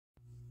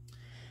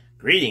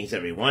Greetings,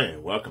 everyone,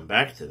 and welcome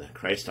back to the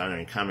Christ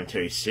Honoring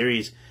Commentary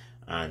series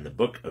on the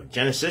book of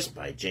Genesis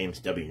by James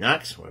W.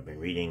 Knox, where I've been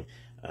reading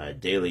a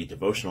daily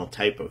devotional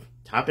type of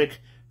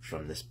topic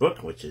from this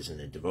book, which is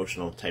in a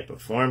devotional type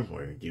of form,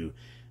 where we do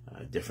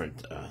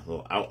different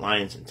little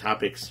outlines and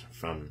topics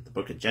from the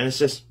book of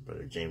Genesis.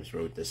 Brother James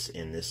wrote this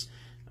in this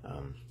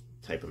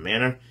type of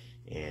manner,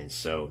 and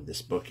so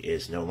this book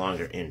is no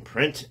longer in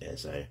print,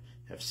 as I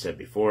have said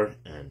before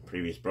on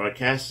previous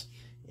broadcasts.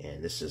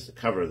 And this is the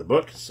cover of the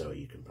book, so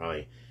you can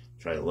probably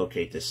try to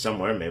locate this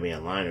somewhere, maybe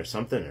online or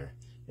something, or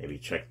maybe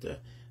check the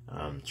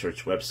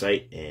church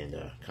website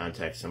and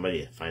contact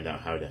somebody to find out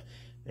how to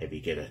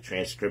maybe get a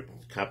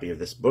transcript copy of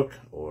this book,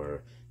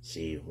 or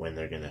see when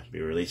they're going to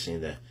be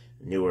releasing the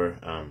newer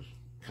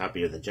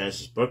copy of the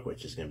Genesis book,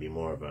 which is going to be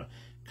more of a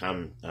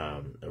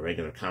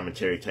regular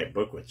commentary type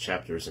book with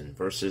chapters and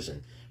verses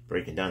and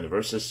breaking down the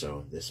verses.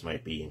 So this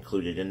might be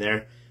included in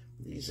there,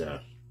 these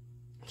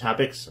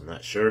topics. I'm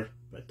not sure,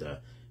 but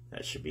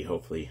that should be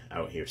hopefully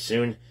out here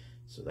soon.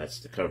 So that's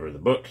the cover of the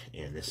book,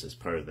 and this is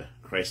part of the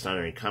Christ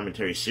Honoring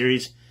Commentary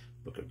series,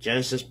 Book of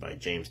Genesis by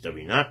James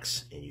W.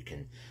 Knox, and you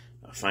can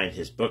find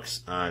his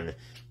books on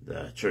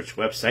the church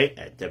website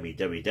at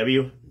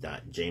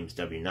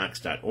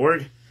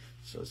www.jameswknox.org.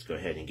 So let's go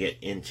ahead and get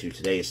into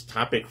today's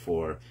topic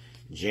for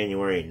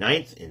January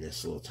 9th, in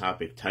this little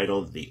topic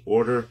titled The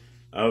Order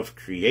of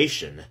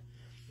Creation.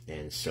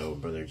 And so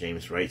Brother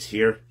James writes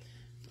here,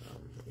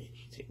 let me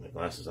take my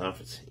glasses off,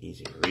 it's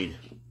easy to read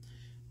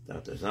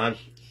without those on.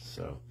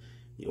 So,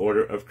 the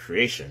order of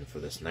creation for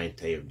this 9th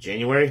day of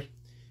January.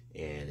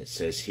 And it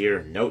says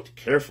here, note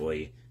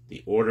carefully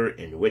the order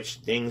in which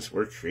things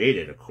were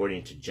created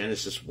according to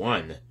Genesis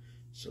 1.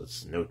 So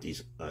let's note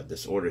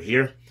this order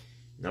here.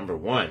 Number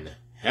 1,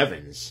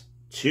 heavens.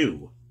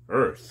 2,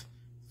 earth.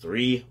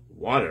 3,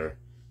 water.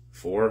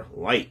 4,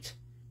 light.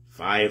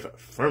 5,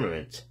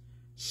 firmament.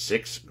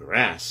 6,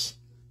 grass.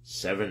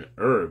 7,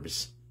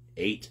 herbs.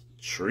 8,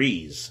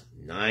 trees.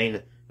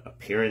 9,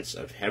 appearance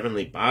of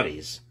heavenly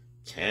bodies.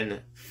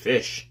 10,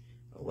 fish.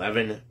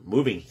 11,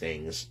 moving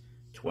things.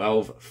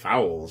 12,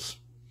 fowls.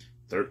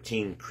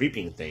 13,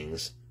 creeping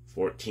things.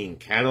 14,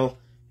 cattle.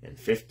 And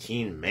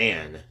 15,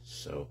 man.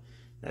 So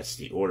that's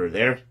the order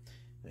there.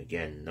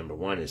 Again, number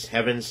 1 is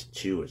heavens.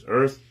 2 is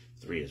earth.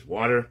 3 is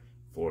water.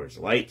 4 is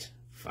light.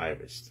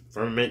 5 is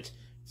firmament.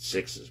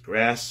 6 is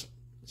grass.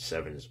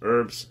 7 is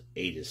herbs.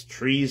 8 is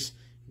trees.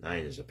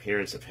 9 is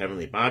appearance of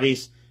heavenly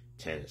bodies.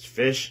 10 is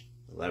fish.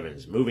 11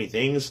 is moving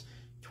things.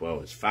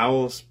 12 is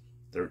fowls.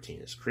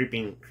 13 is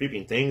creeping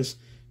things.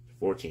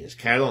 14 is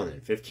cattle. And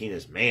then 15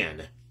 is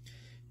man.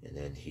 And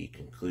then he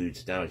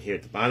concludes down here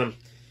at the bottom.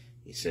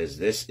 He says,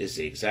 this is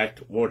the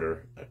exact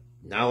order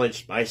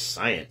acknowledged by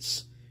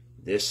science.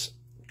 This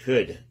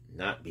could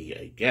not be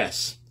a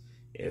guess.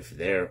 If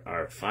there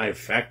are 5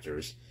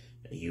 factors,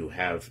 you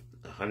have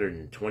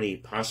 120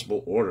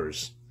 possible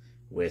orders.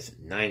 With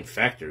 9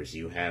 factors,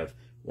 you have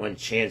 1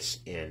 chance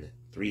in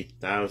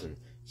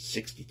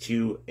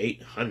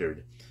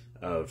 3,062,800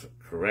 of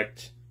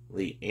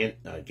correctly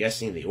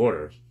guessing the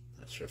order.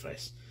 Not sure if I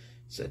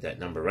said that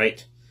number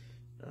right.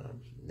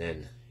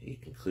 Then he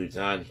continues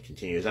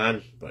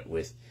on, but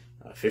with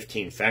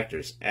 15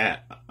 factors,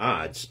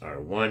 odds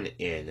are 1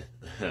 in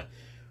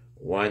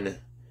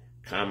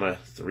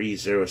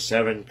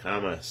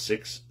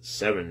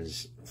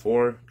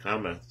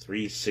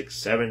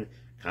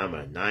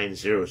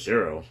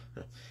 1,674,367,900.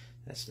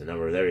 That's the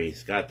number there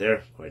he's got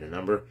there. Quite a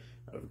number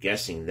of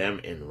guessing them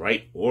in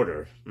right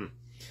order.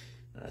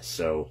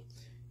 So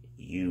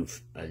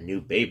you've a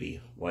new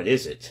baby. What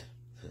is it?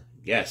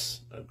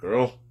 Guess. A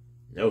girl?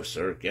 No,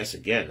 sir. Guess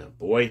again. A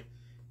boy?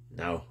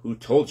 Now, who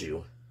told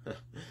you?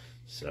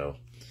 So,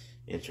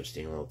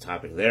 interesting little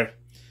topic there.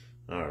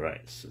 All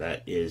right, so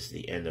that is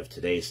the end of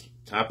today's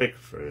topic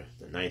for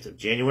the 9th of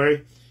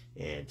January.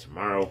 And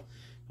tomorrow,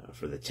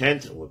 for the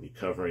 10th, we'll be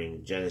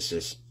covering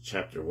Genesis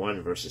chapter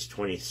 1, verses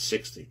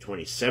 26 through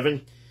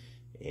 27.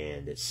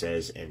 And it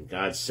says, and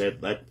God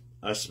said, let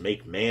us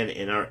make man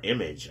in our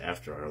image,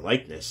 after our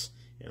likeness,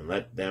 and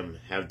let them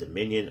have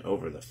dominion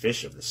over the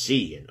fish of the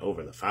sea, and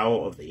over the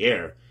fowl of the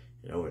air,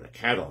 and over the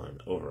cattle,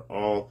 and over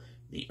all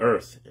the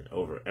earth, and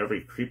over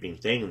every creeping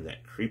thing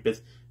that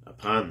creepeth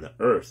upon the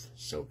earth.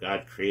 So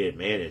God created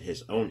man in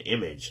his own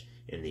image.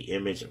 In the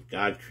image of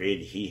God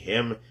created he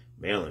him,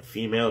 male and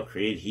female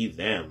created he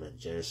them.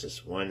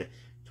 Genesis 1,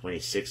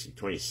 26 and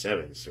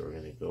 27. So we're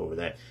going to go over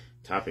that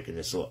topic in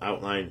this little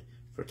outline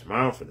for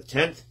tomorrow, for the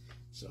 10th.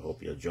 So I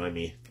hope you'll join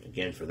me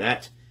again for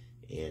that.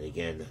 And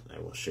again, I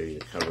will show you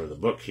the cover of the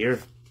book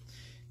here.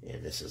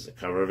 And this is the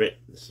cover of it.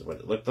 This is what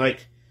it looked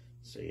like.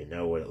 So you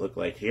know what it looked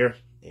like here.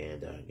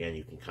 And again,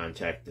 you can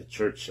contact the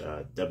church,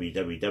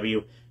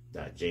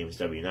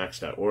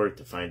 www.jameswknox.org,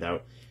 to find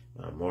out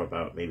more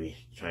about maybe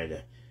trying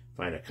to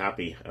find a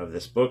copy of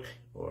this book,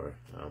 or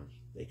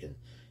they can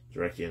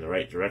direct you in the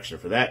right direction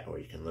for that, or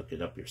you can look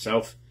it up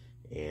yourself.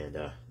 And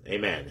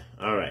amen.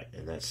 All right,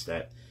 and that's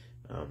that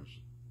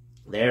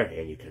there.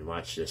 And you can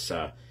watch this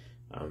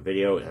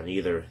video on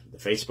either the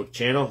Facebook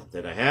channel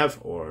that I have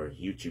or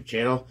YouTube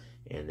channel,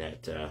 and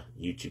that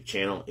YouTube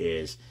channel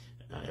is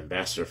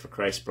Ambassador for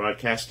Christ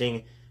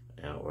Broadcasting,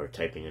 or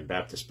typing in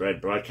Baptist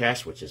Bread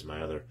Broadcast, which is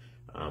my other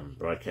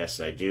broadcast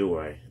that I do,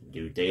 where I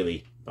do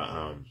daily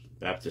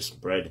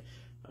Baptist Bread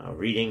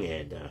reading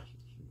and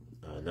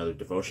another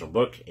devotional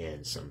book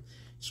and some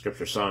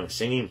scripture song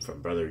singing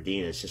from Brother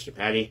Dean and Sister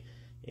Patty,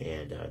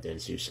 and then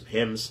do some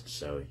hymns.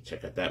 So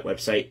check out that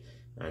website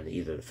on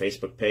either the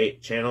Facebook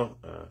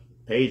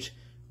page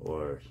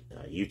or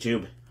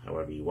YouTube,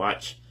 however you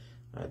watch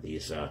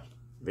these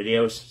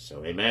videos.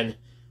 So amen.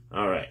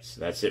 All right, so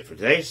that's it for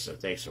today. So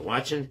thanks for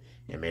watching,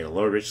 and may the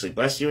Lord richly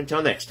bless you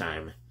until next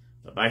time.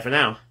 Bye-bye for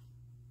now.